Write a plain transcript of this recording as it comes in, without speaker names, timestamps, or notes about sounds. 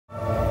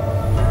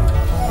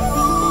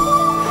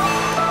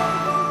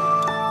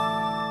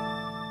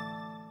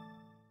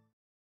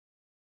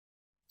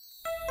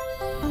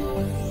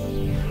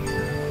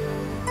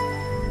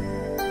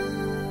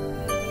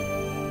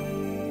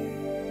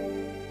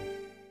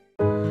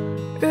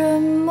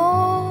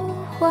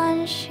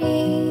天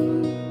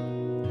星，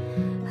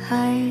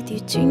海底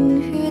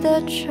鲸鱼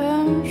的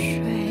沉睡，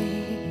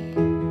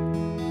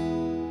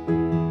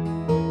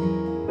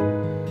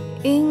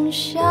映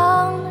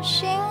向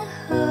星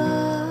河，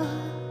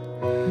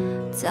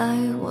在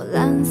我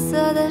蓝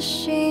色的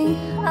心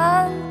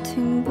岸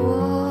停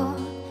泊。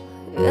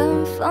远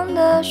方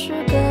的是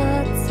个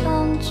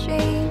苍劲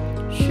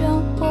漩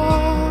涡，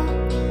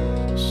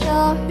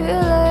小鱼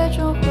泪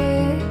中会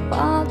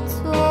化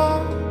作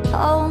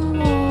泡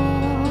沫，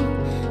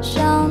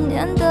想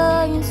念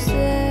的云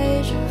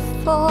随着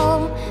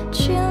风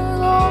倾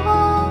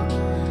落，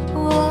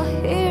我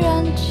依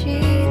然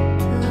记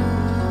得。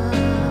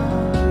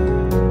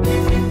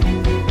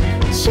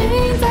请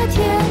在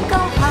天高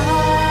海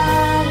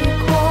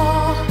阔，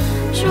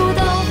烛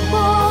灯火，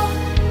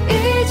一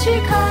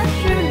起看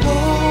日落。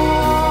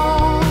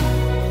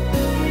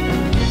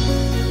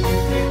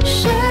谁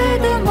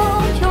的梦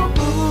又不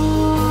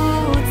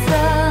曾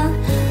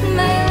美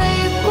丽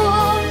过？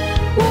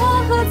我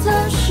何曾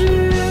失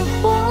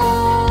火？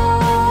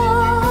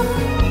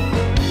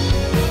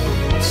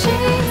请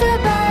在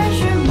白日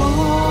梦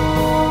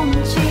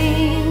境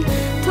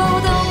头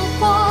灯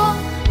火，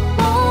梦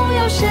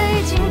有谁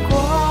经过？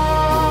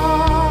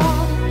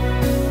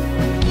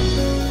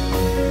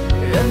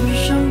人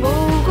生不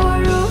过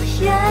如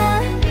烟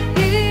亦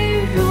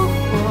如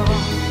火，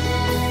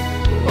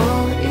我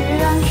依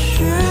然是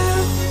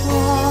我。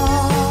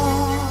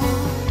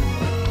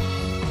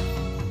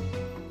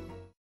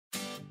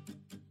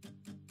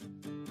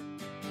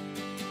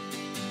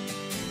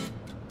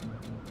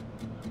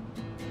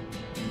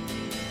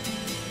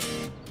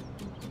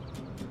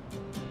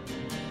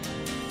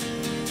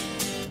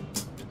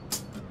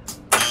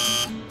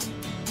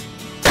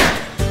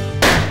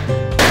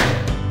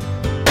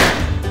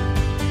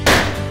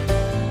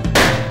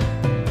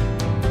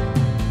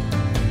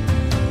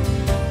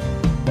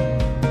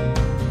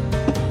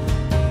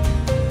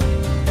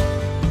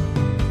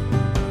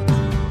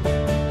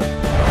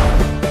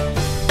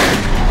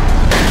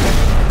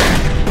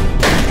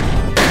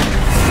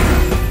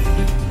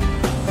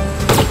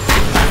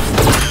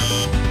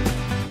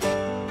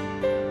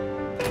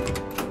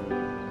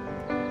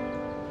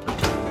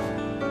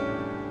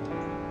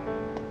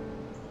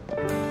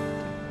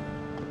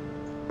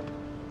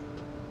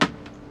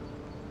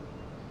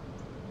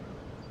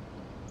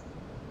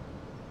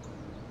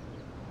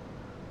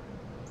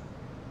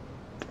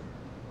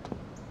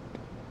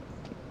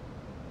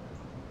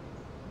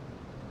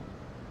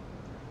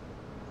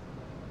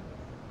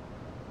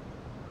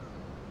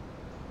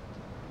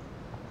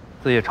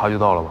自己也察觉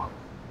到了吧？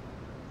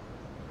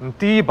你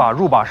第一把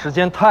入把时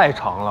间太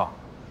长了，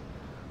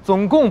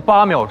总共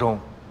8秒钟，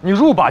你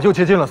入把就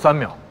接近了3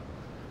秒，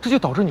这就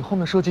导致你后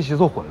面设计节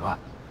奏混乱，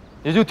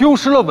也就丢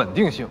失了稳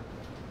定性。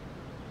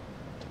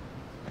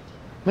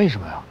为什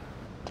么呀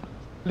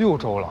？6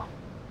周了，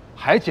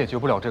还解决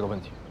不了这个问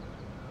题？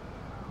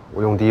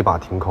我用第一把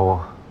停扣，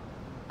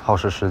耗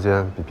时时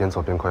间比边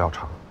走边扣要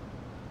长，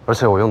而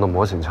且我用的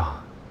模型枪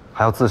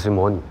还要自行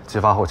模拟击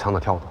发后枪的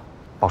跳动，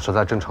保持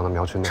在正常的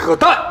瞄区内。扯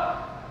淡！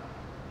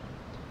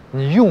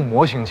你用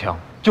模型枪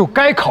就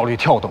该考虑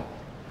跳动。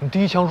你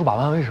第一枪入把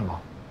弯，为什么？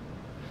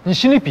你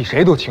心里比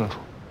谁都清楚，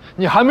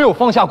你还没有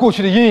放下过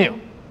去的阴影。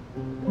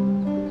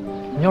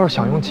你要是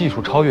想用技术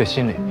超越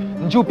心理，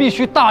你就必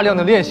须大量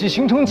的练习，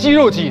形成肌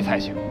肉记忆才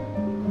行。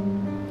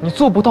你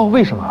做不到，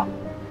为什么？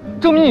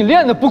证明你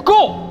练的不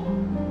够。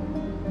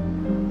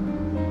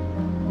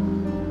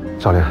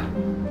教练，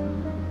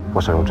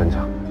我想用真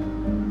枪。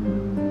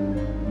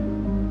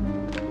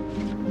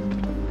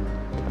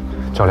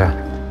教练，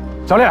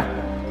教练，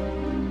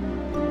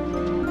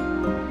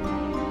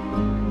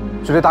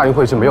距离大运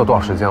会已经没有多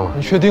少时间了。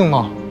你确定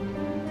吗？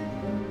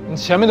你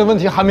前面的问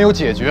题还没有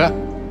解决，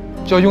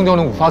就要用掉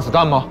那5发子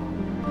弹吗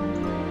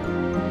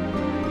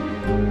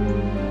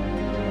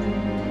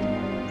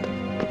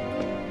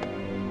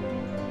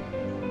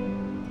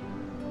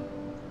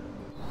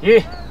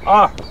？1、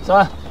2、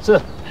3、4、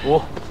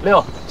5、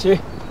6、7、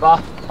8、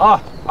2、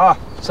2、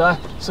3、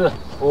4、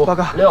5、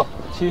6、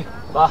7、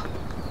8。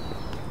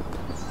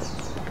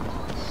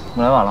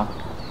我来晚了，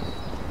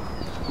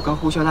我刚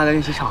呼啸他的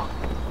练习场，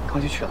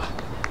刚去取了。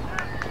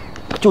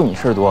就你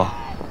事儿多。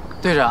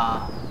队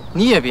长，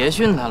你也别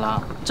训他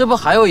了，这不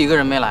还有一个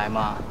人没来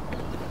吗？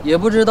也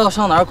不知道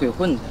上哪儿鬼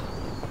混去了。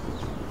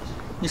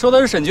你说的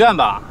是沈卷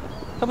吧？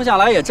他不想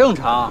来也正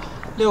常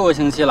，6个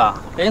星期了，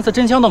连一次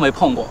真枪都没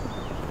碰过，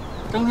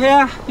整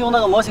天用那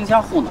个模型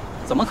枪糊弄，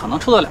怎么可能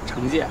出得了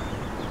成绩？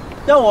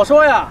要我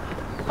说呀，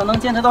他能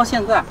坚持到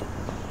现在，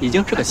已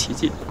经是个奇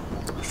迹。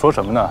说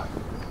什么呢？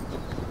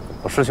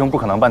我师兄不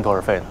可能半途而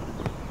废的。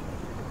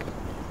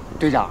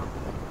队长，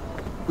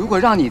如果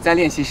让你在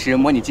练习时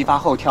模拟击发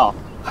后跳，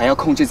还要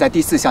控制在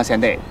第4象限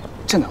内，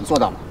这能做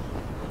到吗？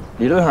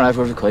理论上来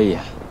说是可以。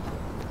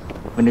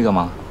问这个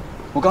吗？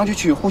我刚去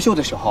取护袖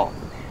的时候，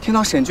听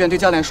到沈卷对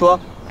教练说，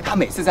他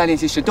每次在练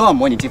习时都要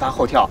模拟击发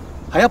后跳，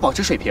还要保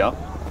持水平。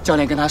教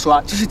练跟他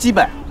说这是基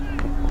本。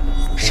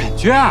沈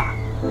卷，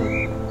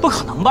不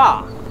可能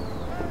吧？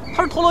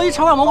他是陀螺仪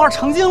场外模块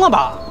成精了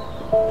吧？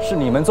是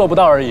你们做不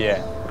到而已。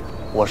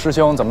我师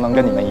兄怎么能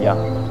跟你们一样？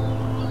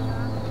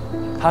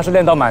他是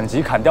练到满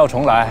级砍掉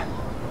重来，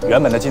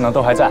原本的技能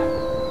都还在。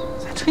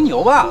在吹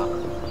牛吧？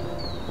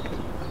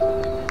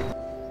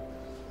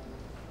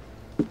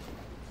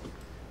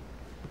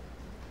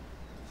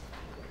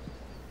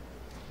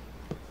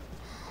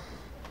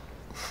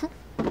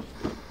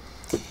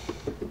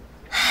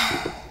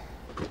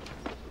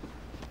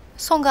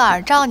送个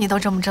耳罩你都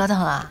这么折腾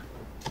啊？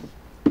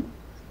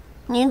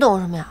你懂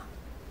什么呀？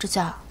这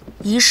叫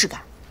仪式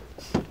感。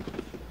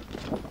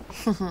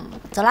哼哼，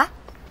走啦。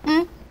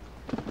嗯。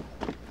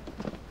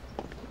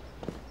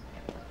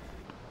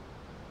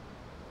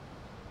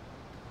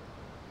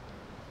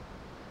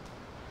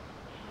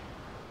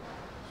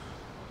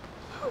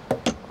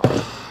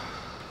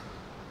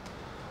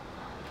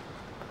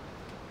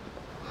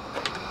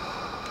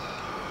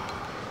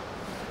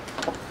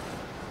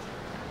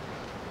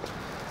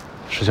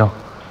师兄，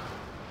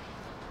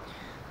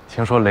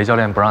听说雷教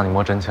练不让你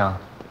摸真枪，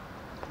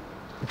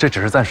这只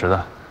是暂时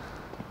的。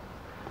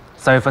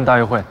3月份大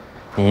运会，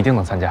你一定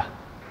能参加。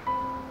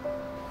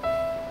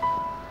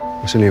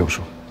我心里有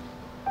数。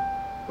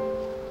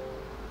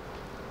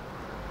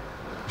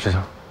师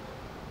兄，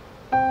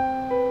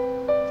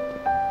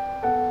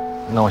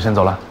那我先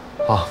走了。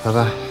好，拜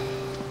拜。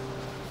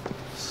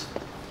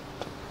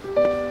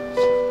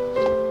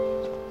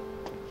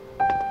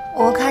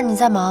我看你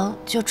在忙，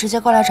就直接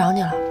过来找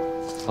你了。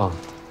哦，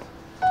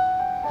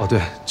对，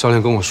教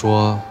练跟我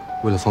说，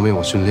为了方便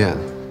我训练，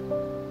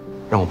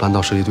让我搬到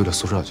射击队的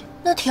宿舍去。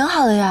那挺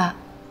好的呀，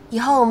以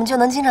后我们就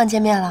能经常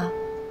见面了。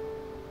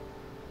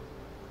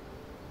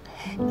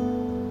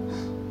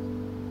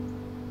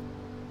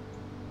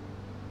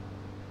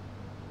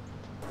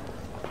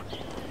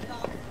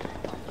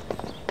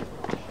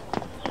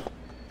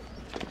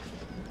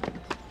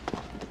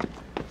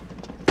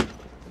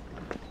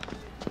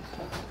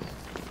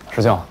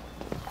师兄，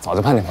早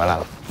就盼你回来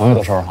了，朋友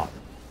都收拾好了。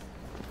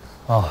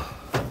哦，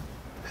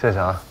谢谢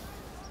啊。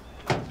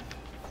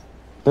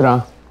队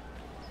长，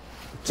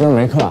今儿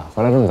没课，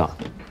回来这么早。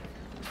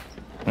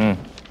嗯，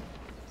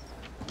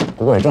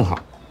不过也正好，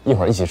一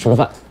会儿一起吃个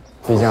饭，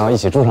毕竟要一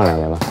起住上2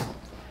年吧。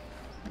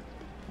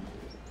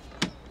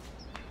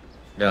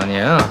2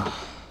年啊！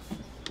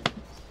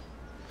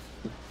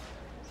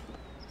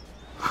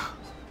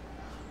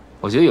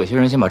我觉得有些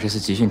人先把这次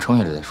集训冲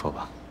下来再说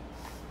吧。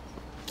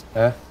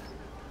哎，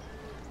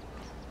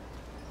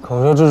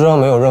口舌之争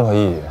没有任何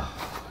意义。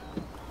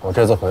我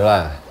这次回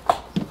来，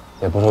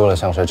也不是为了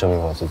向谁证明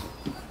我自己。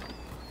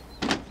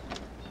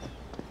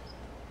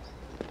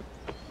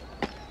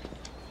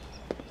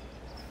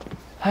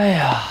哎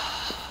呀，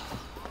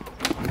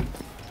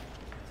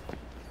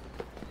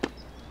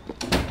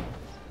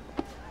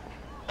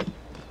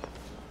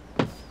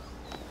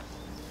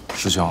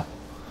师兄，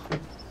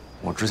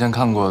我之前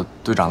看过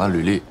队长的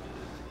履历，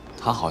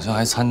他好像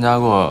还参加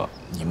过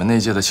你们那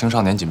届的青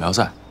少年锦标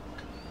赛。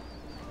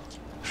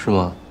是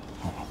吗？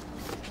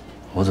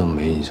我怎么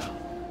没印象？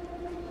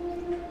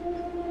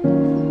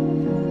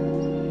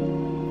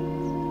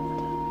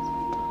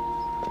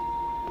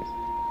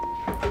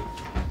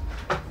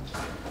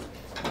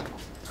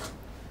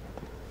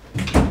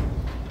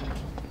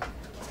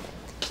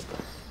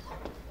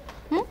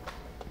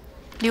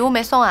礼物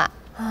没送啊？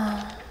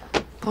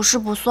不是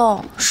不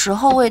送，时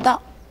候未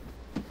到。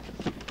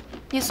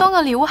你送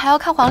个礼物还要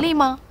看黄历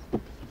吗？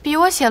比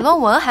我写论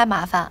文还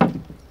麻烦。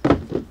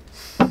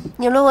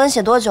你论文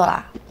写多久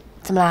了？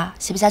怎么啦？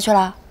写不下去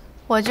了？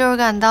我就是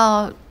感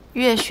到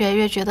越学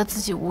越觉得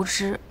自己无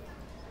知，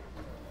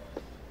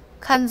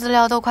看资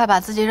料都快把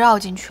自己绕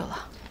进去了。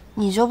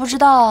你就不知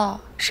道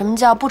什么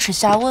叫不耻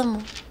下问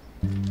吗？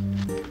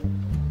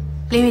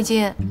林雨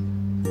金，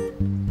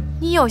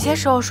你有些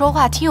时候说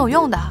话挺有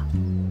用的。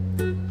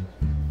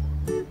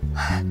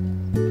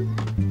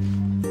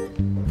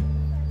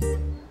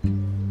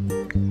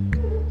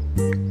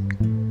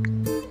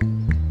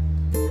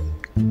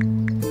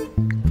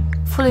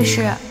傅律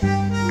师，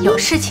有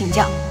事请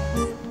教。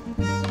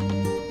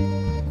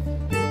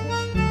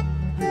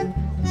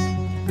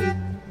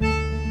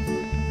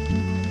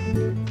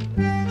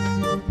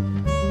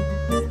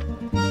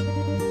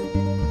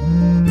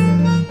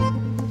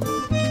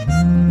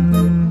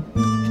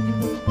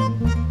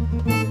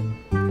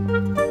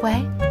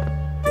喂，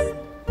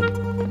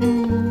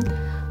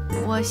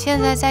我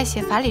现在在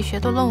写法理学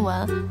的论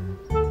文，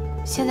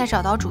现在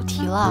找到主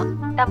题了，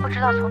但不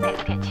知道从哪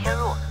个点切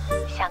入，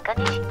想跟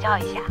你请教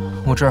一下。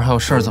我这儿还有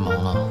事儿，怎么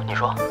了？你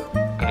说，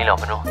给你2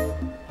分钟。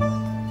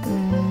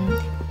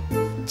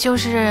就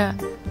是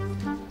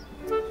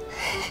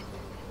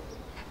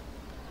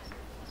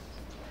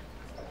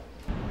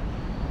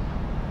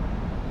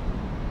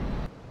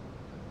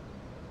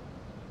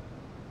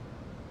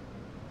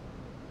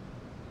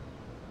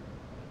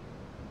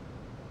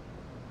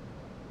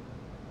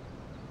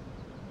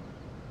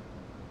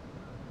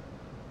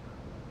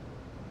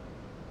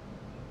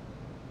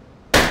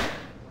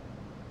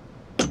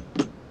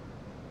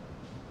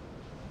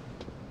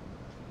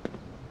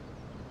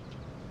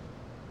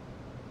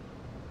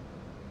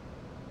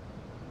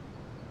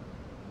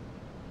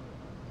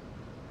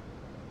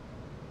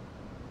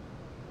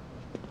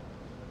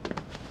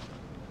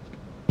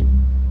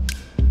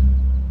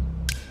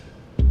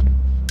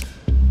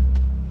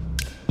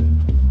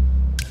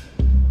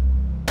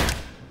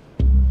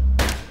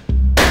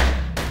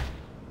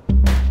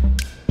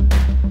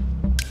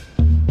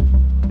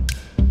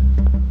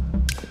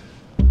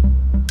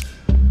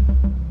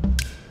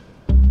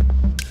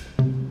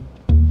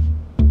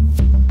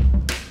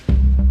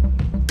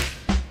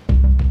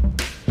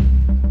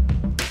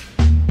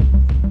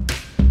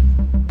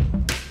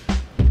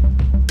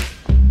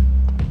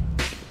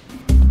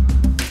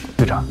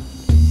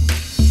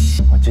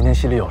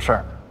系里有事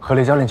儿，和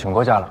雷教练请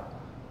过假了。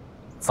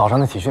早上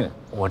的体训，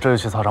我这就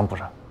去操场补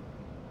上。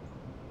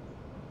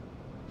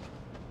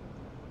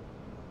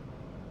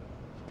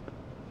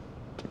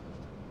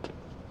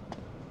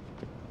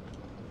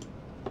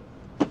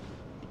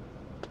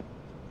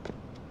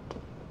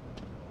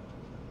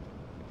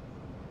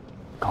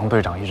刚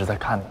队长一直在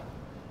看你。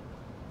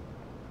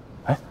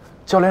哎，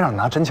教练让你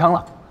拿真枪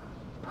了，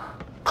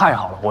太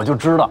好了！我就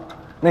知道，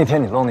那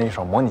天你露那一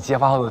手模拟揭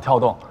发后的跳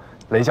动，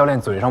雷教练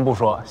嘴上不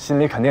说，心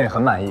里肯定也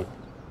很满意。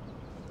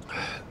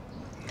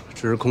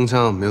只是空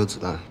枪没有子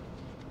弹。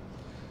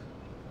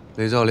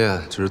雷教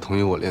练只是同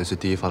意我练习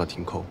第一发的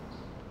停扣。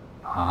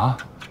啊？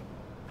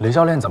雷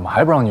教练怎么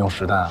还不让你用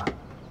实弹啊？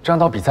这样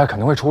到比赛肯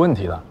定会出问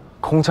题的。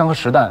空枪和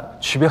实弹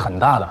区别很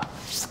大的。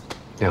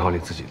练好你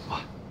自己的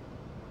吧。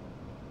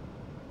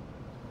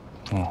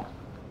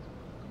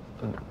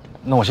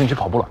那我先去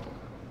跑步了。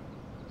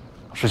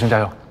师兄加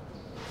油，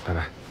拜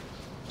拜。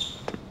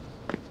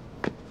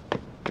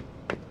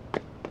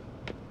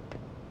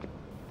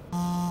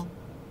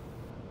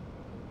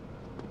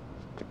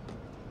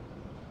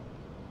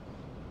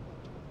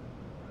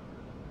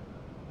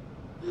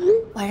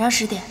晚上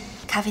10点，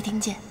咖啡厅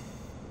见。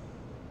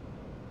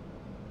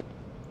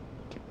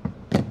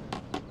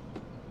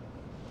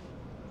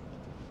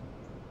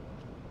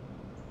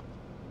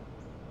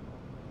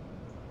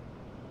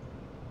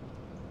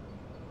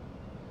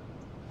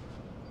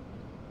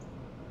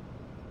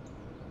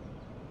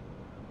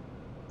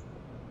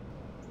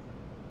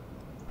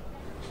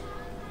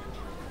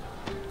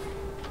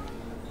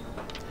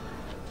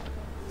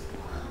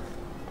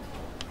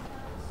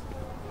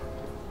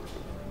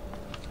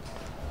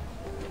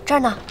这儿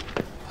呢。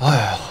哎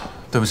呀，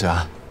对不起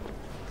啊，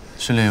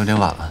训练有点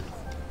晚了。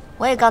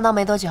我也刚到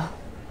没多久，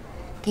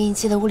给你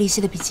寄的物理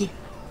系的笔记，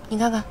你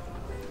看看。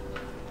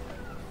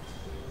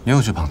你又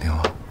去旁听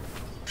了？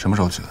什么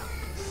时候去的？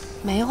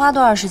没花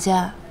多少时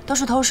间，都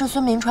是偷师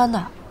孙明川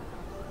的。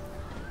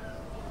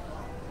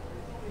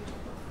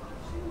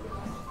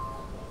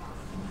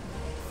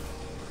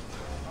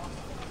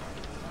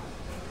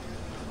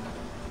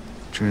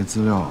这些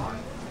资料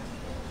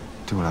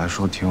对我来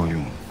说挺有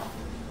用的。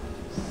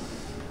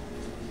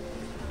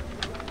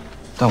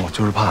但我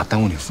就是怕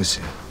耽误你复习。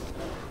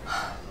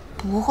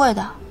不会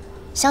的，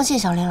相信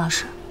小林老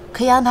师，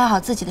可以安排好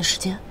自己的时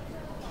间。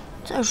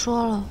再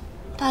说了，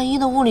大一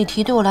的物理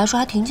题对我来说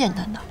还挺简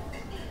单的。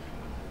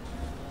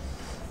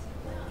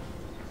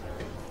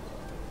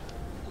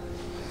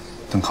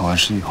等考完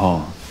试以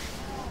后，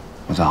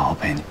我再好好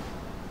陪你。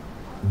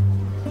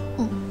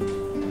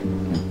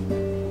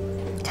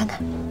看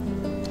看。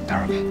待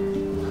会儿看。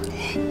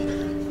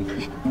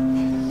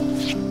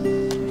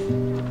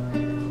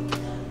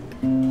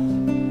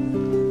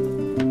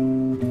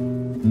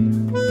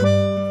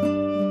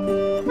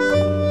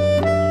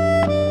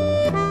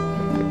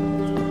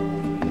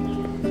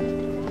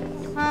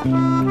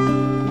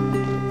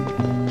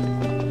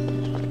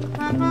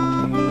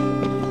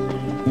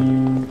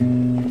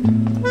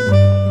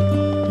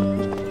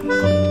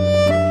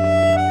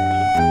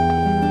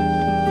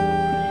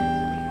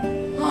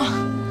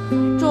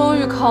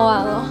考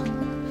完了，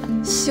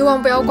希望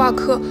不要挂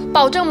科，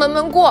保证门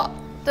门过。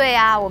对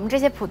呀，我们这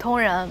些普通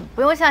人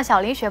不用像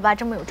小林学霸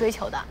这么有追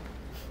求的。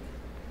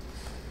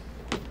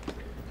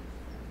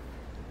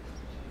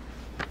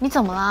你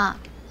怎么了？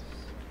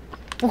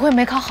不会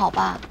没考好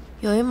吧？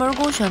有一门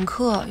公选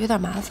课有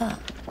点麻烦。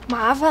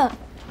麻烦？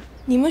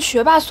你们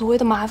学霸所谓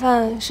的麻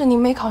烦是你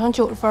没考上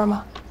90分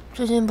吗？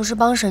最近不是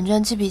帮沈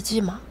卷记笔记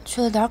吗？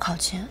缺了点考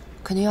勤，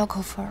肯定要扣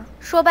分。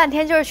说半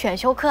天就是选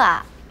修课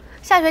啊，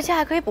下学期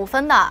还可以补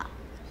分的。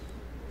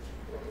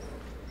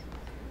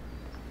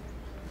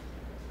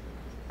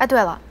哎，对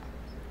了，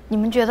你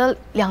们觉得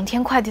2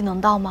天快递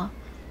能到吗？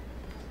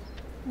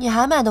你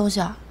还买东西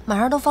啊？马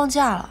上都放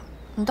假了，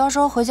你到时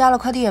候回家了，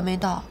快递也没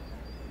到。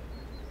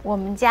我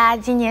们家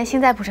今年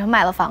新在浦城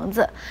买了房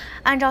子，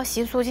按照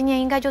习俗，今年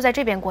应该就在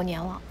这边过年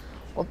了。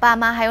我爸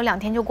妈还有2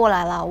天就过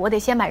来了，我得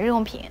先买日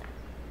用品。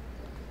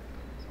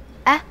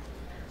哎，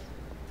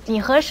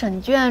你和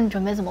沈卷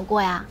准备怎么过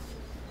呀？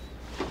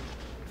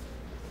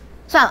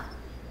算了，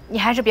你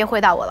还是别回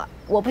答我了，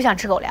我不想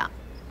吃狗粮。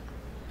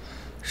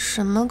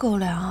什么狗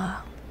粮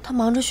啊？他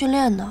忙着训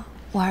练呢，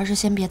我还是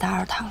先别打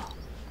扰他了。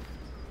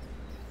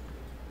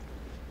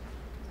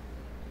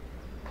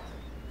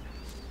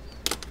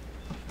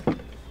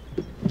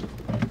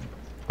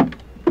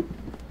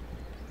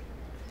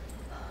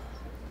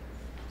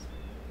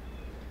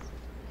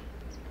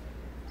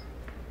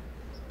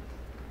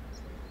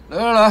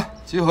来，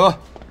集合。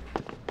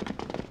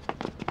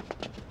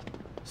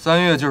3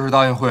月就是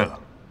大运会了，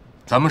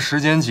咱们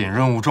时间紧，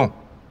任务重，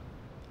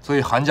所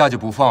以寒假就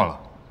不放了。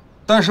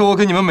但是我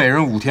给你们每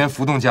人5天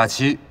浮动假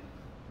期，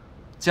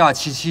假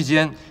期期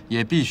间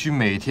也必须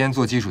每天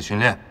做基础训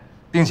练，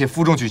并且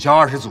负重举枪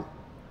20组，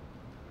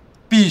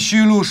必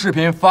须录视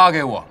频发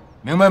给我，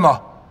明白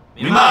吗？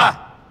明白。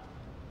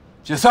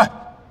解散。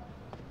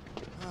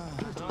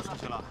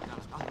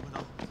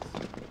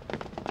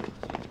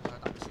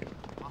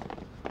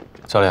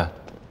教练，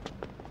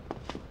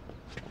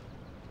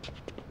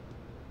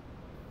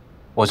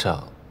我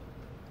想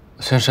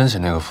先申请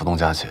那个浮动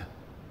假期。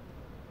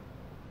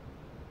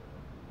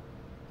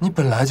你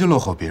本来就落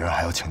后别人，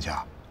还要请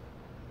假。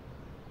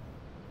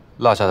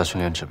落下的训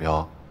练指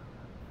标，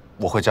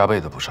我会加倍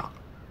的补上，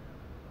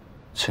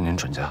请您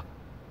准假。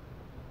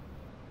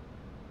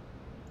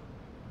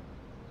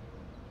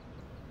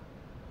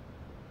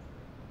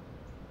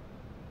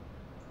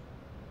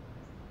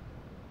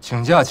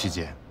请假期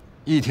间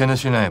，1天的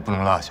训练也不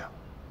能落下。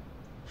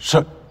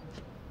是。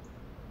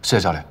谢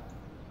谢教练。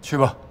去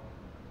吧。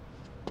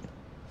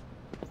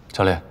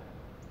教练，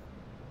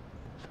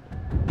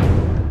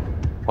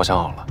我想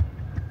好了，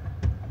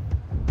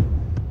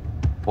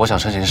我想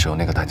申请使用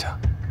那个弹夹。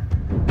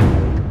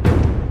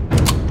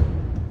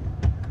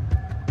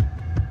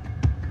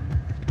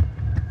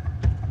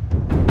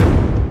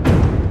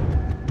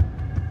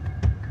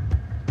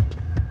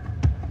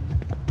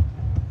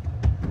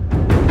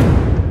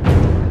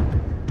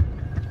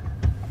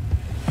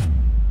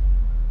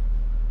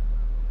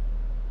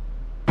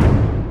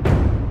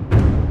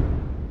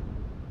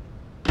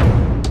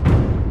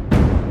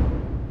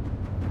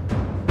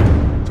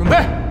准备。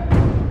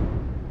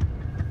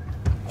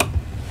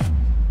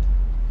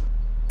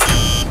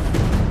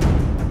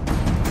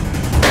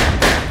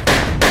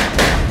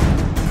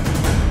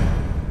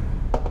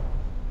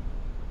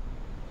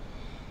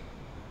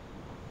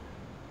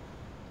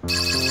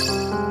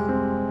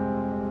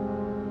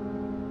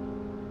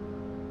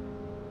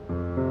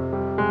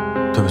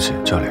对不起，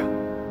教练。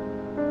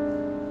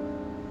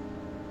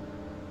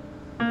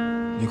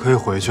你可以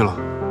回去了。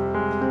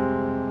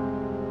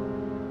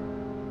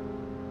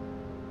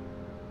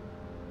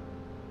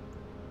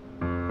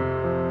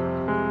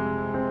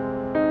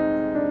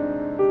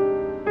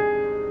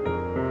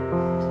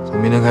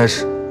从明天开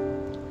始，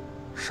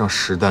上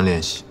实弹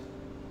练习。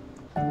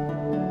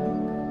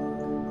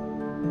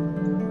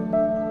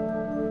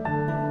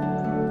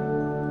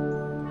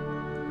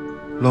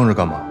愣着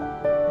干嘛？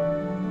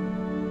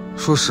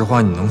说实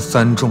话，你能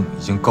3中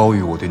已经高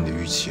于我对你的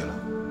预期了。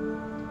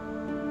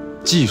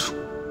技术、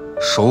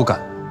手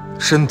感、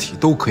身体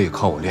都可以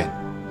靠我练，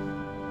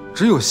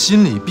只有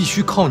心理必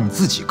须靠你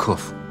自己克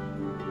服。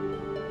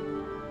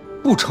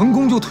不成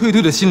功就退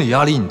队的心理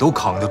压力，你都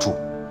扛得住。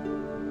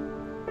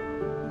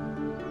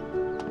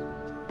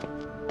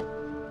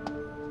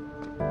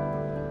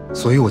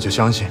所以我就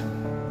相信，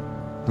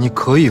你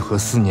可以和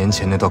4年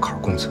前那道坎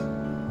共存，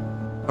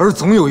而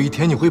总有一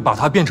天你会把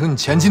它变成你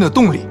前进的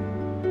动力。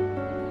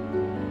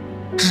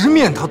直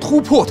面它，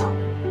突破它。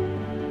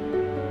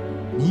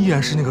你依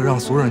然是那个让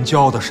所有人骄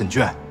傲的沈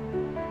倦。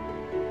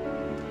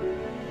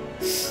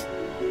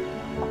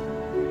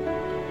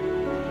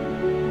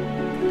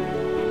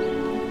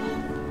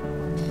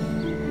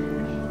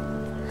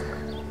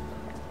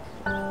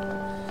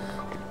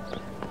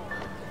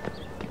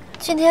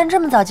今天这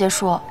么早结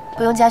束，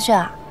不用家训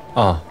啊？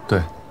啊，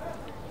对。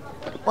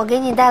我给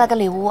你带了个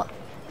礼物，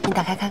你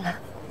打开看看。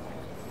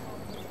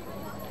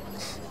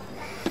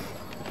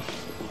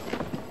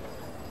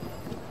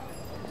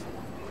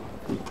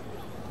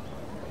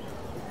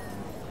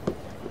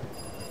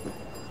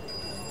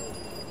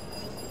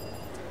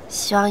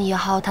希望以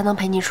后他能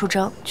陪你出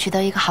征，取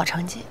得一个好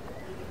成绩。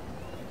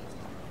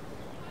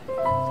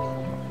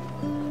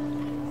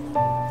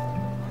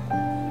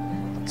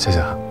谢谢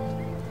啊，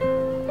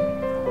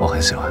我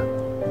很喜欢。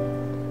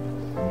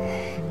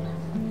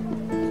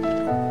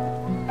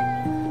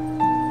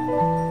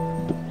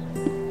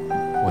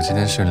我今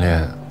天训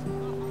练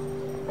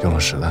用了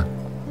实弹。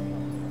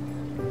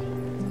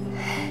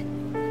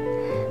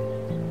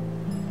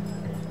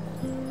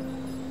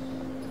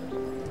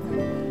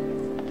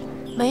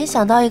没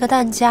想到一个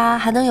弹夹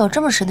还能有这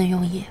么深的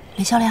用意，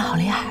李教练好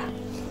厉害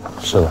啊！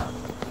是的。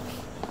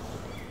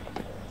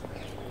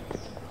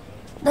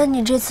那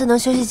你这次能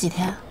休息几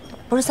天？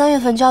不是3月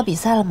份就要比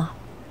赛了吗？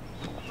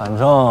反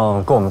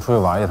正跟我们出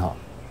去玩一趟。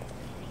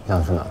你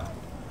想去哪儿？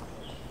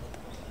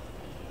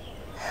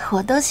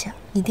我都行，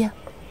你定。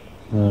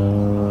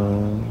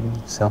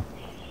行。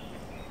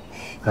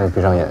那你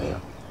闭上眼睛。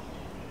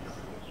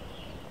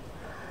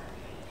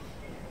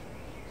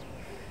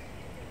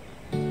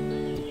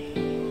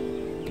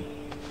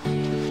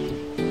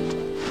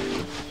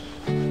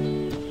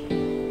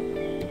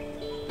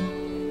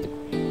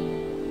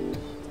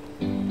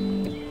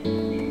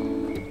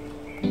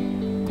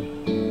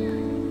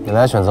你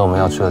来选择我们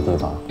要去的地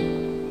方，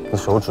你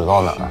手指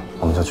到哪儿，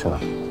我们就去哪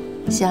儿。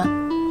行，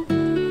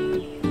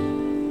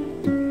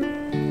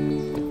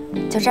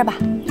就这儿吧。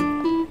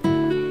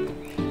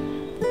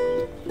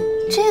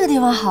这个地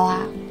方好啊，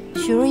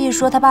许如意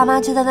说她爸妈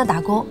就在那打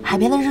工，海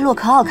边的日落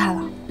可好看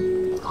了。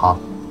好，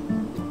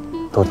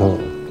都听你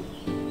的。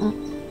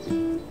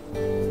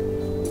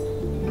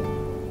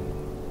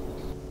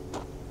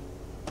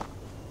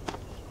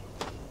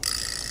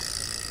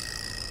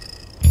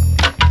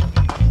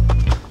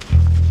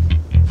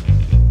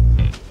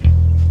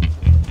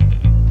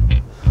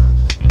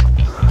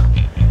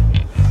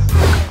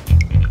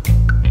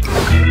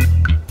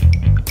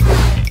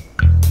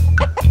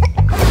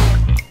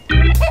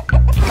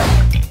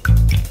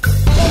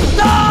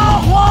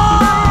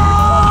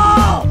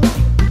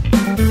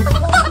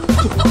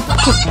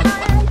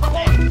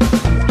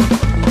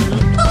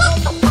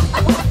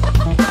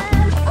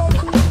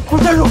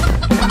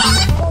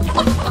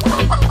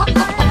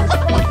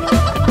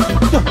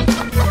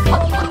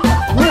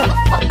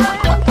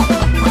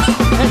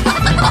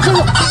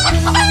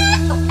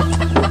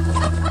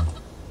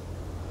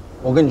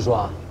跟你说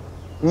啊，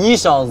你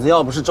小子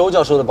要不是周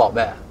教授的宝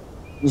贝，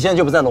你现在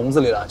就不在笼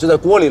子里了，就在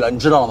锅里了，你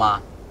知道了吗？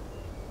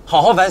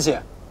好好反省，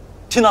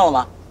听到了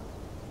吗？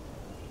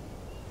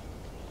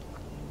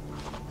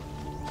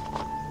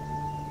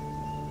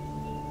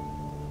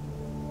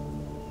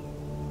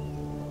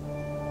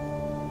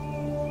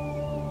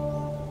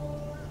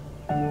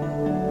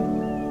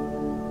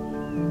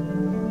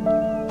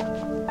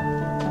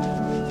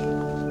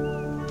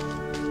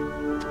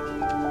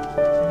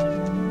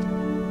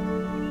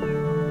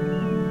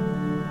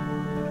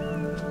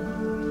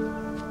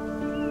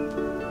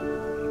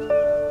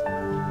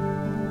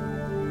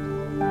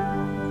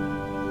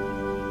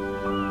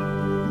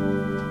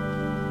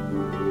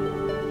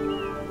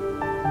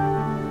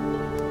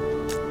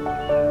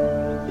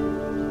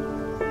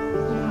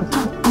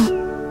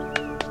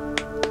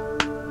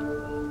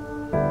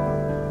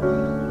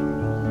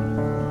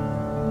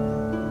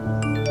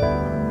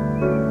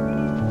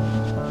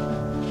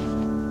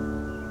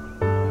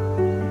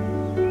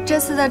这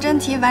次的真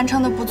题完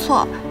成的不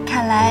错，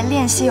看来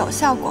练习有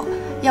效果，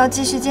要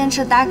继续坚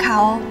持打卡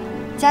哦，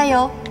加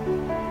油！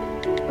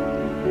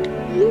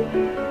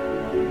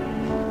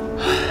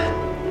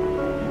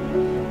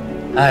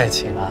爱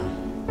情啊，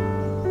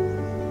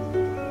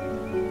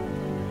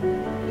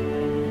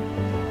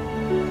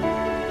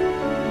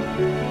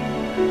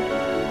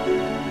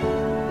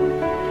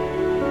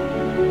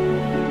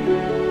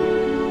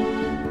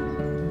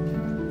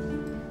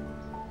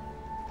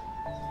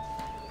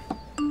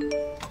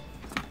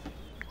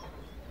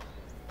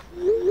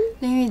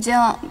林雨静，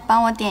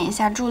帮我点一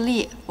下助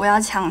力，我要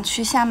抢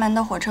去厦门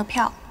的火车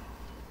票。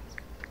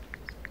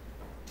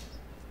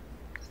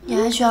你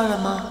还需要人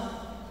吗？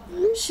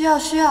需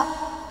要。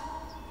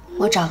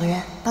我找个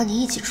人帮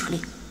你一起助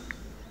力。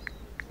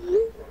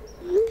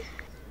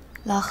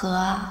老何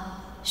啊，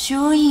徐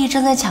如意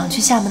正在抢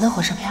去厦门的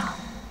火车票，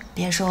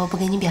别说我不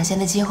给你表现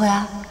的机会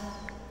啊！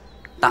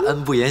大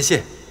恩不言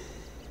谢。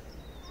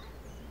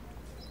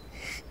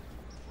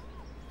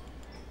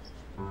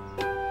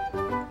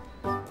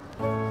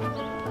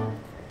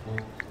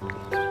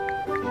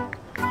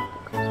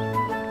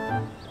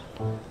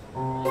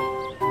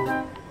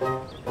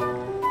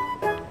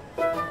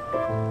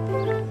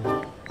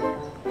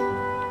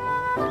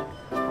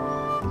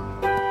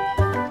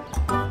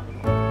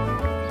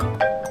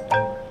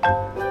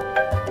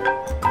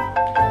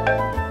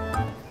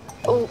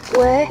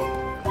喂，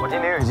我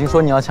听林雨晴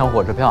说你要抢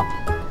火车票，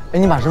哎，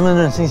你把身份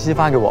证信息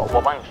发给我，我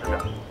帮你试试。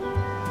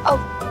哦，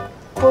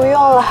不用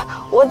了，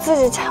我自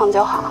己抢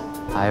就好。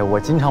哎，我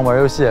经常玩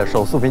游戏，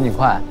手速比你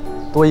快，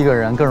多一个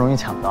人更容易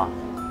抢到。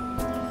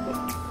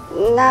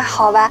那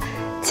好吧，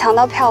抢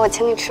到票我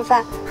请你吃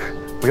饭。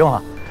不用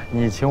了，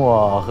你请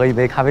我喝一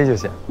杯咖啡就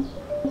行。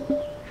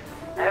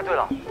哎，对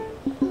了，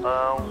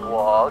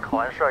我考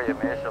完试也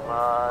没什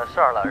么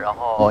事儿了，然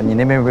后你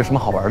那边有没有什么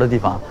好玩的地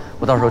方？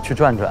我到时候去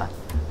转转，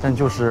但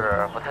就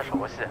是不太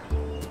熟悉。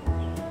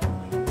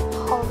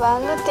好玩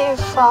的地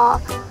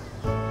方，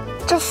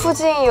这附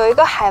近有一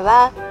个海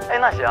湾。哎，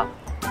那行，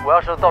我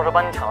要是到时候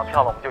帮你抢到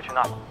票了，我们就去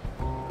那儿。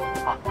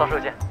好，到时候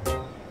见。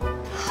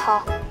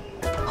好。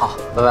好，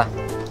拜拜。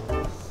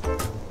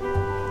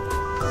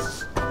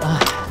哎。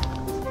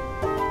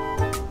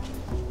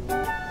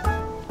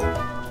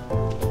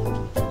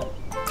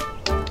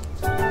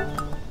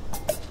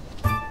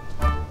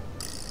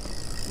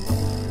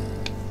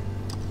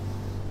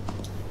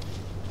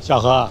小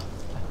何，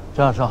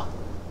张教授，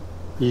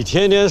你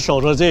天天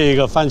守着这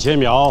个番茄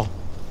苗，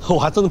我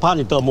还真怕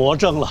你得魔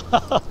怔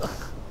了。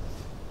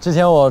之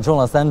前我种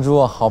了3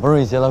株，好不容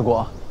易结了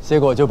果，结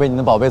果就被你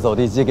的宝贝走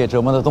地鸡给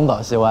折磨得东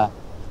倒西歪。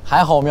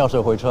还好妙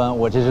手回春，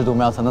我这只独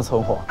苗才能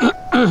存活。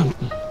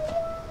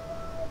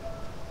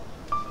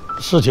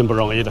是挺不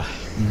容易的。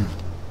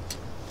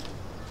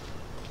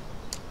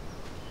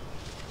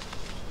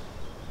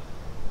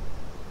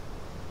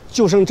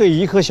就剩这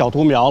一棵小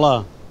独苗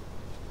了，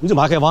你怎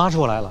么还给挖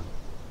出来了？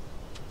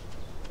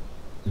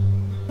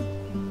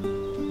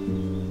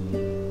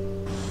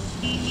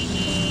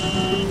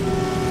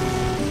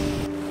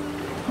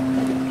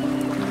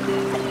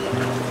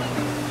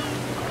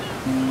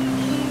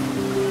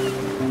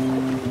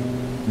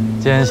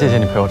今天谢谢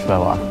你陪我出来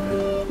玩，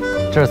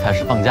这才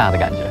是放假的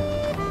感觉。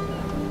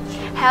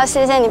还要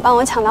谢谢你帮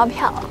我抢到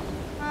票。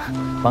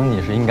帮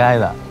你是应该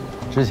的，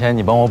之前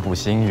你帮我补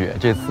习英语，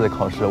这次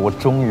考试我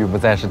终于不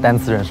再是单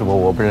词认识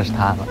我不认识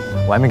他了，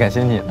我还没感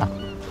谢你呢。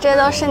这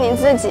都是你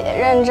自己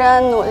认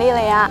真努力了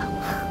呀。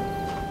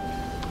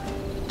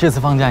这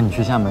次放假你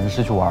去厦门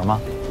是去玩吗？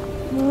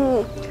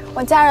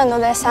我家人都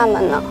在厦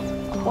门呢，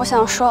我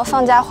想说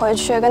放假回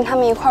去跟他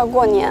们一块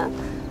过年，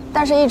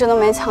但是一直都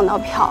没抢到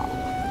票。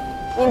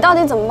你到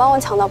底怎么帮我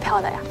抢到票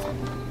的呀？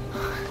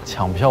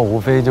抢票无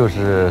非就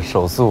是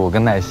手速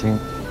跟耐心，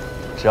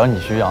只要你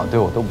需要，对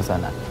我都不算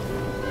难。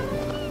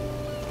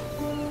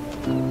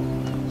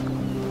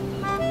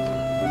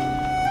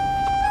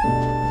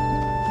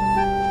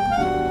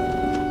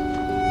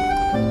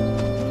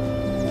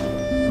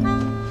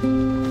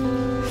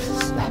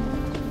来，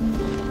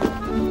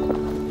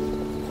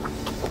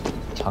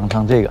尝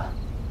尝这个。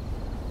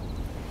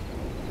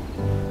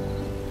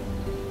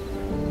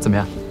怎么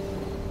样？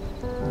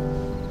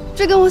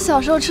这跟我小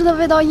时候吃的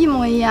味道一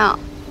模一样。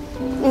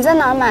你在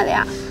哪儿买的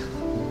呀？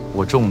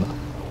我种的。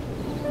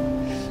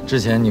之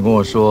前你跟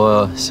我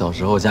说小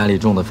时候家里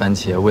种的番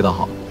茄味道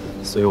好，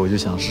所以我就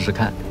想试试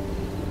看。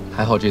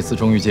还好这次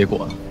终于结果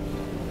了。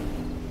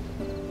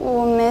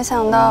我没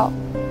想到，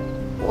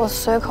我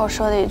随口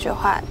说的一句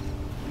话，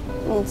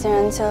你竟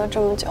然记了这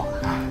么久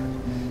啊！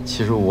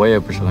其实我也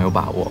不是很有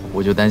把握，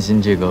我就担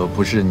心这个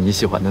不是你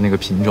喜欢的那个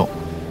品种。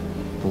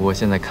不过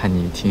现在看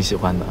你挺喜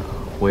欢的，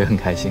我也很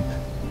开心。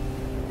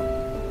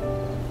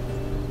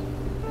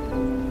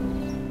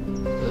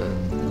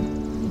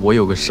我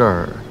有个事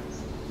儿，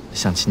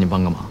想请你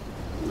帮个忙。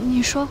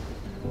你说。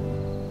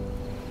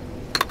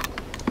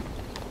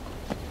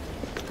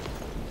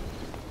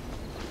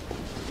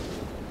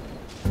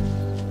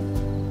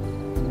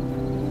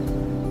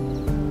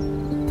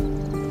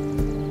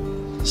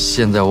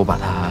现在我把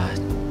它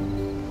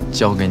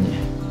交给你，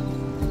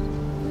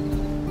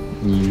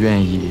你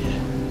愿意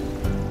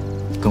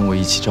跟我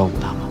一起照顾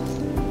它吗？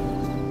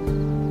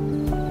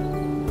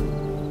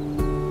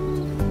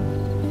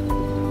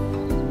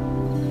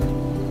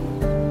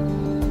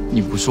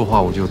你不说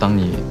话，我就当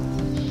你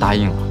答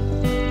应了。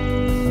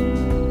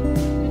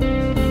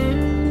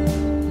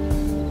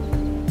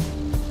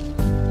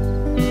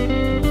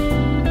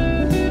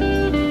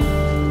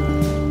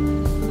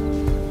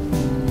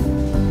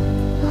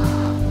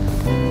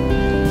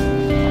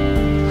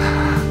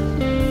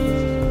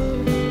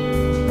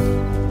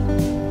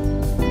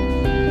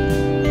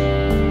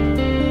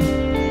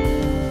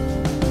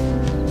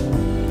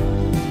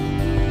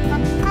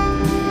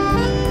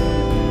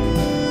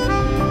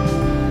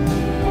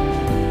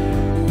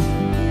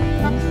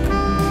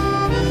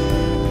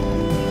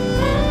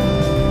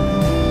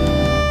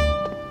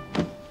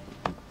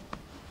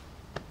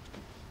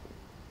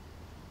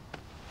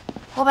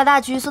我把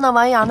大橘送到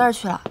王一阳那儿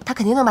去了，他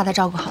肯定能把他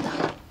照顾好的。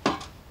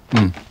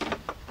嗯。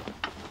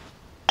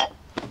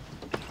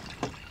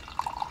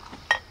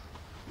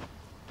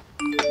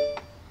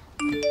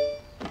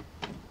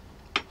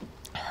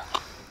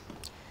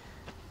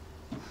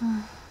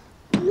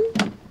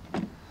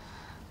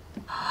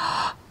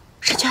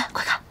沈娟，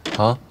快看！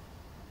啊？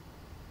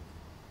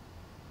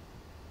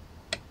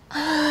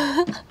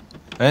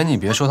哎，你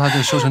别说，他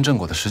这修成正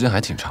果的时间还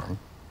挺长。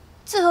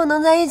最后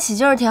能在一起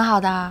就是挺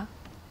好的。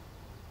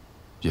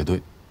也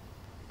对。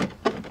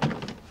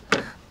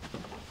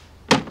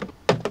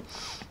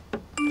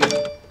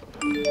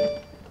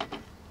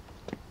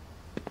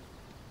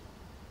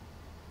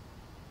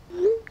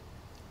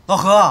老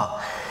何，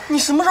你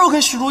什么时候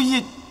跟徐如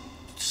意？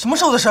什么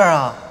时候的事儿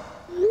啊？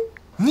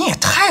你也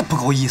太不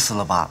够意思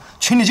了吧！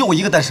群里就我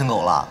一个单身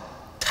狗了，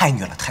太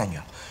虐了，太虐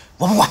了！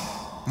我不管，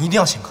你一定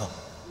要请客。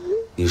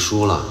你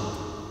输了。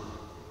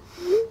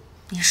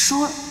你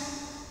输了。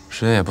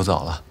时间也不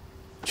早了，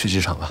去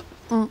机场吧。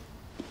嗯。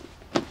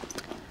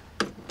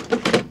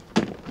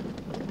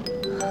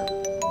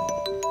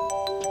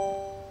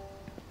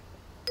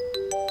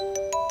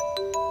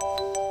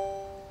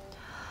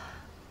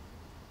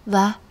喂。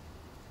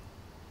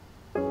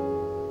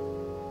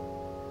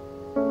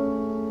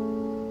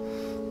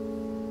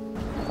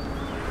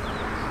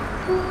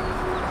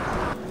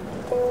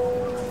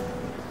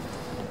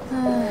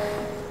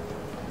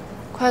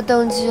快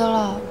登机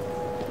了。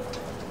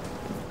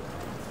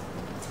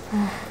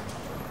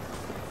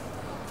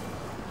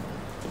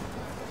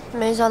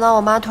没想到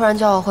我妈突然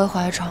叫我回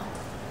怀城。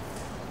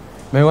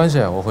没关系，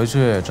我回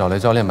去找雷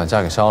教练把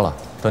假给消了。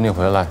等你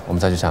回来，我们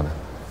再去厦门。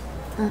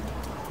嗯。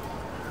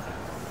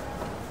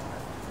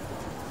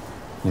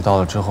你到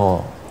了之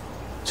后，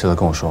记得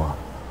跟我说啊。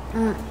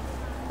嗯，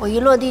我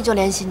一落地就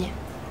联系你，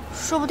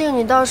说不定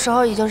你到时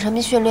候已经沉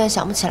迷训练，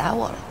想不起来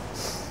我了。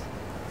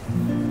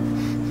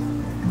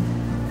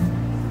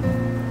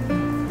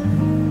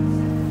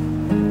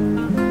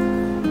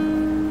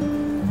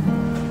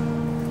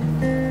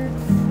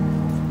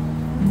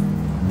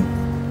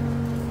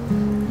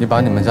你把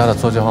你们家的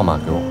座机号码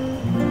给我。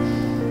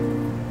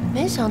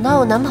没想到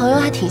我男朋友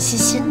还挺细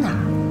心的。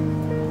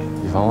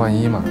以防万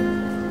一嘛，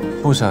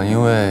不想因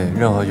为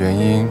任何原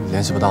因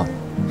联系不到你。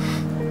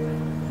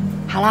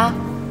好啦。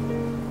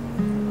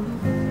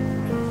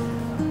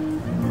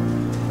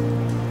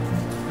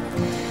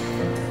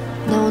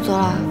那我走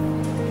了。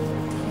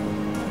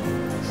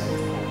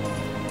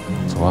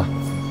走啊。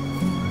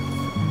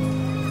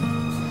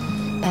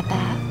拜拜。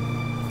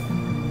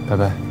拜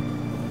拜。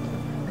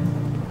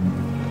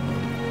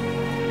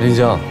林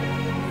江，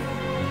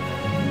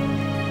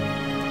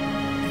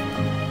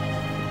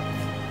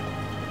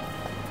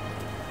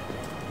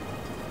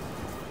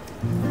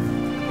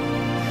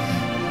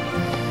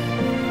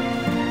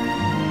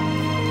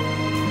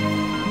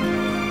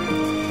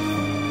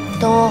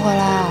等我回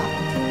来啊。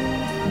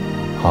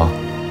好。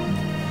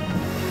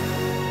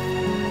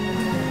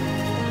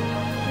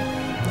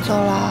走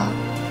了。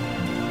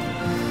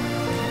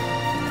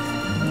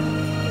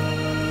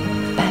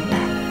拜拜。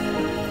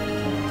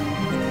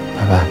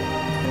拜拜。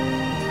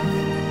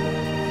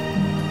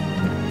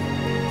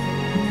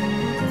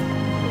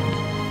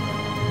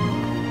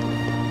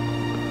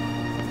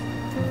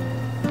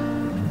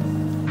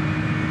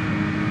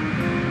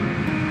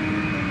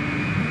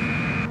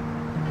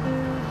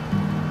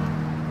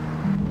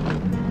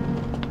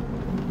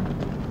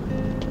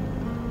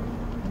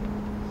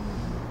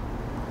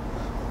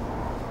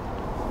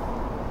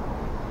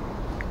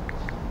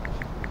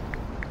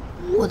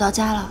我到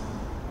家了，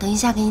等一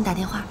下给你打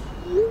电话。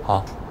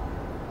好。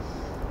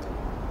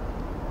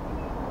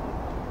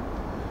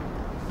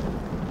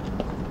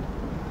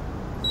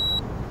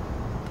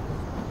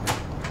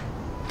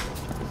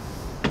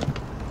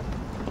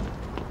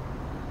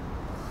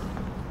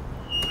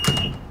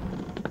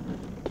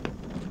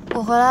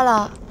我回来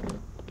了。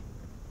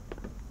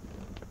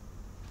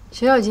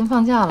学校已经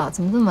放假了，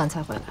怎么这么晚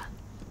才回来？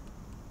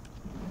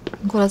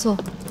你过来坐。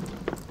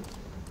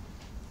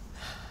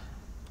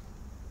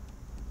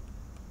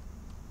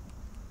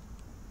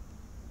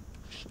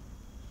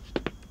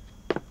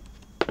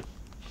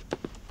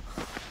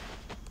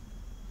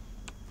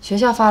学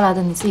校发来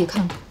的，你自己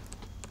看看。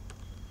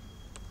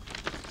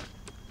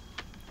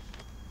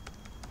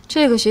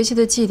这个学期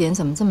的绩点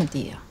怎么这么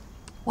低呀？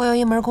我有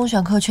一门公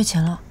选课缺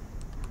勤了，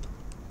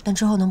但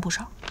之后能补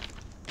上。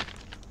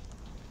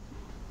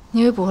你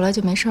以为补回来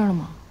就没事了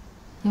吗？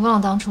你忘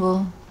了当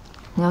初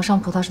你要上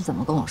葡萄是怎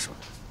么跟我说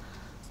的？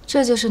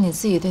这就是你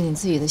自己对你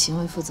自己的行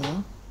为负责。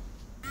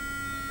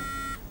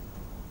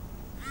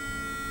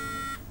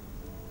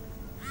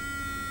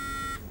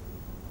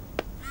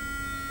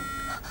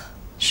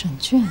沈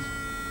俊，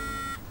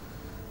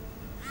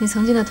你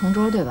曾经的同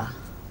桌对吧？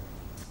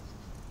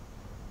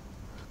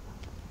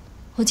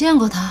我见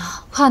过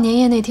他，跨年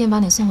夜那天把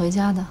你送回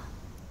家的。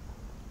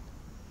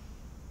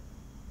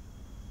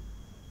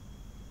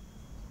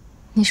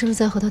你是不是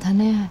在和他谈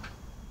恋爱？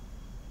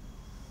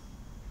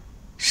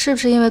是不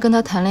是因为跟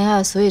他谈恋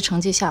爱，所以成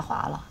绩下滑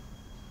了？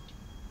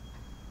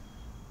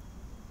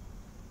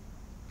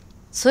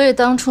所以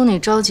当初你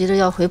着急着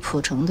要回浦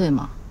城，对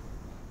吗？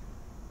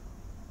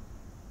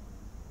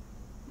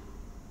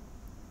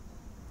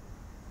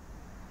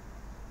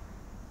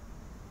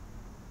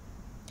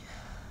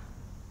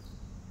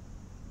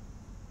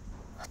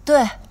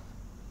对，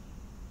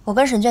我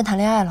跟沈卷谈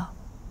恋爱了，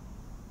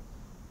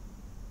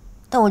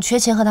但我缺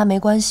勤和他没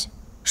关系，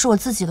是我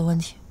自己的问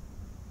题，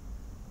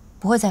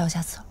不会再有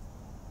下次了。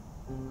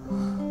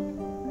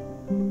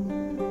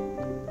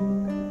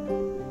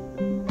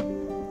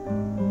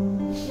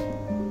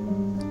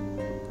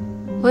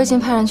我已经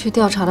派人去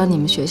调查了你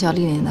们学校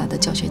历年来的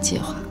教学计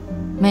划，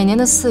每年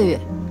的4月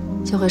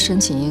就会申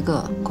请一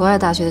个国外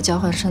大学的交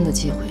换生的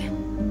机会，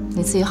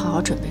你自己好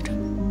好准备准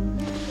备。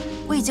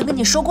我已经跟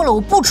你说过了，我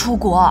不出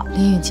国。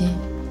林雨金，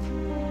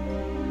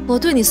我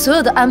对你所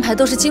有的安排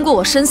都是经过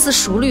我深思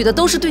熟虑的，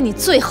都是对你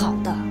最好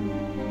的。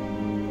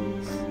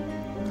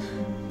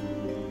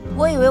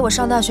我以为我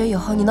上大学以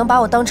后，你能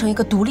把我当成一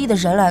个独立的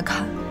人来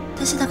看，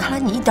但现在看来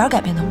你一点改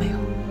变都没有。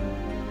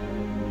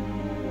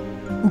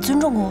你尊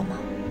重过我吗？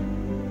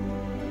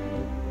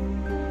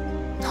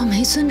我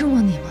没尊重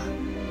过你吗？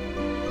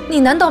你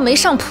难道没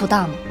上普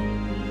大吗？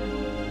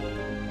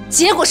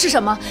结果是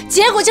什么？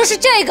结果就是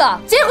这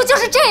个，结果就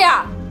是这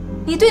样。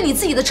你对你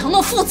自己的承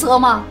诺负责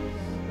吗？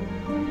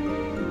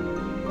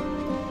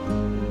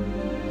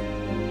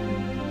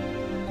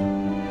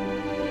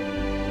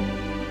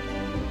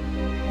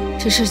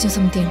这事就这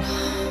么定了，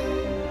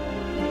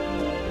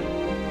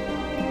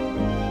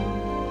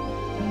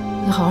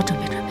你好好准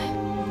备准备，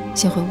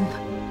先回屋吧。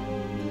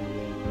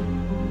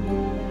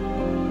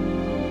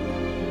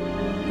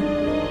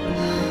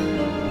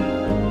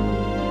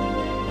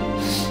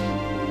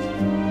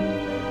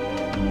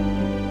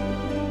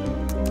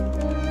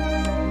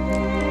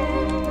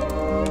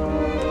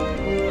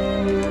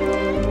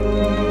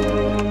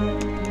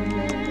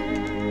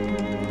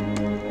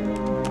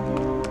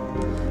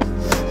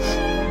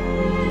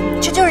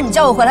你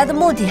叫我回来的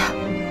目的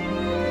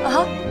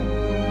啊？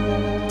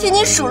听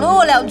你数落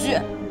我2句，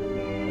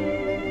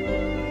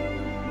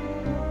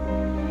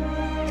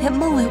连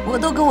孟伟博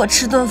都跟我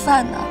吃顿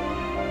饭呢。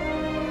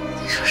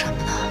你说什么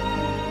呢？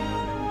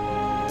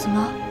怎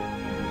么？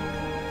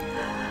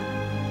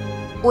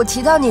我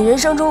提到你人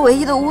生中唯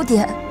一的污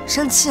点，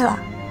生气了？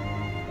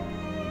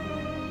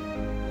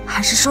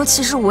还是说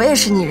其实我也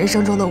是你人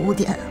生中的污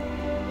点，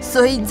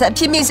所以你才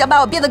拼命想把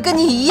我变得跟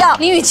你一样？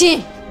林雨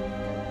金。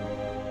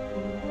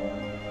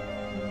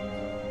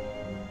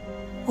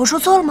我说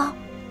错了吗？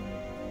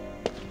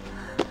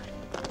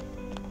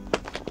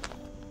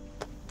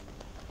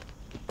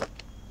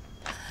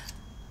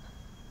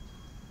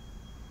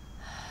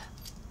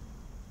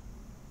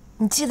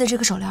你记得这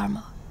个手链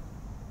吗？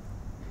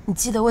你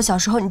记得我小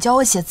时候你教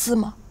我写字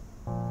吗？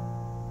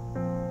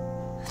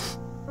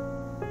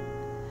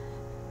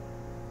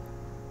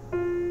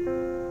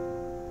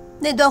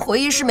那段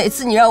回忆是每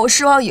次你让我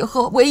失望以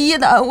后唯一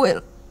的安慰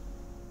了。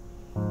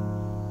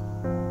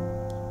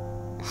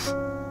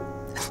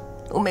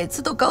我每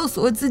次都告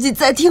诉我自己，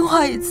再听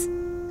话一次，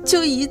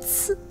就一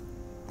次，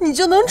你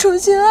就能重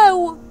新爱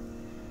我。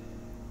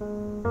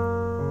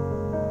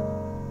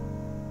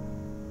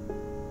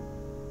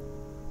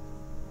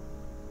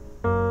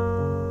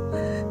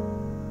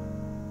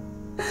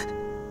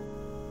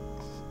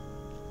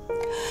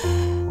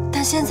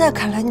但现在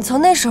看来，你从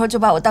那时候就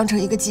把我当成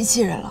一个机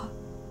器人了。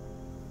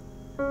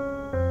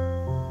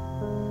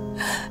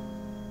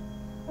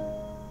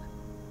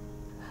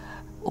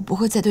我不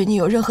会再对你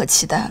有任何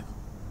期待了。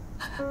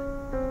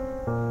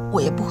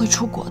我也不会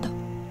出国的，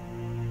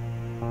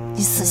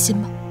你死心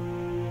吧。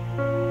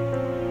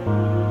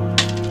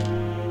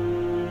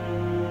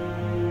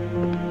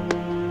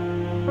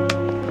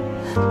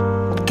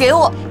给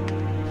我，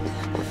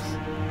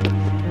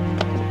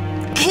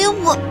给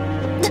我！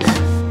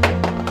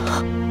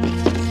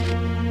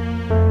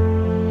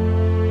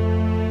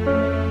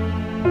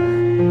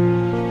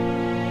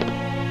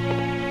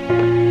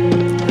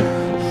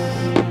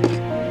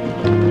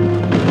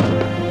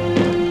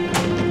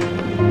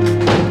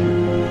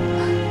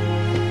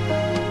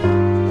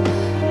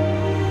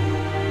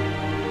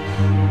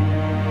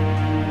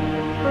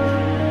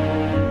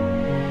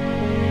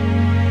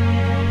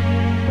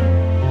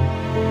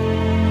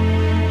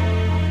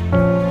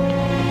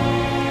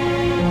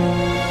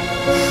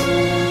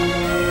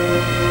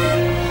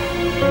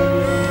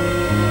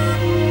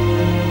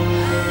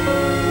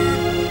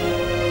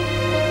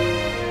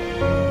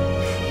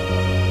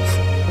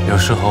有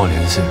事和我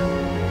联系，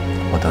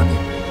我等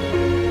你。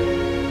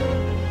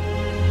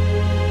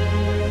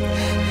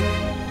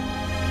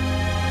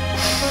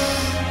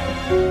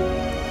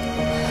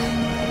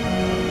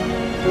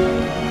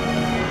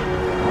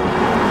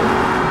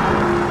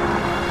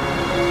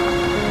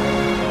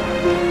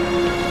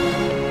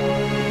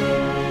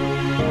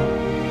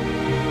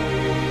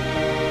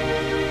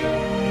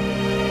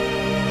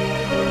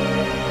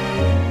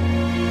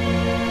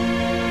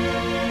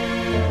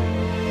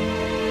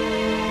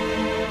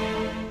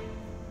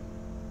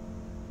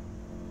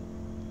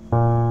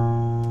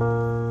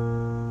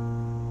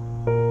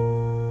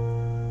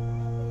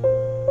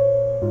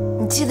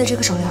你记得这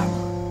个手链吗？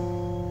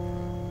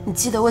你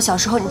记得我小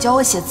时候你教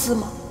我写字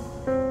吗？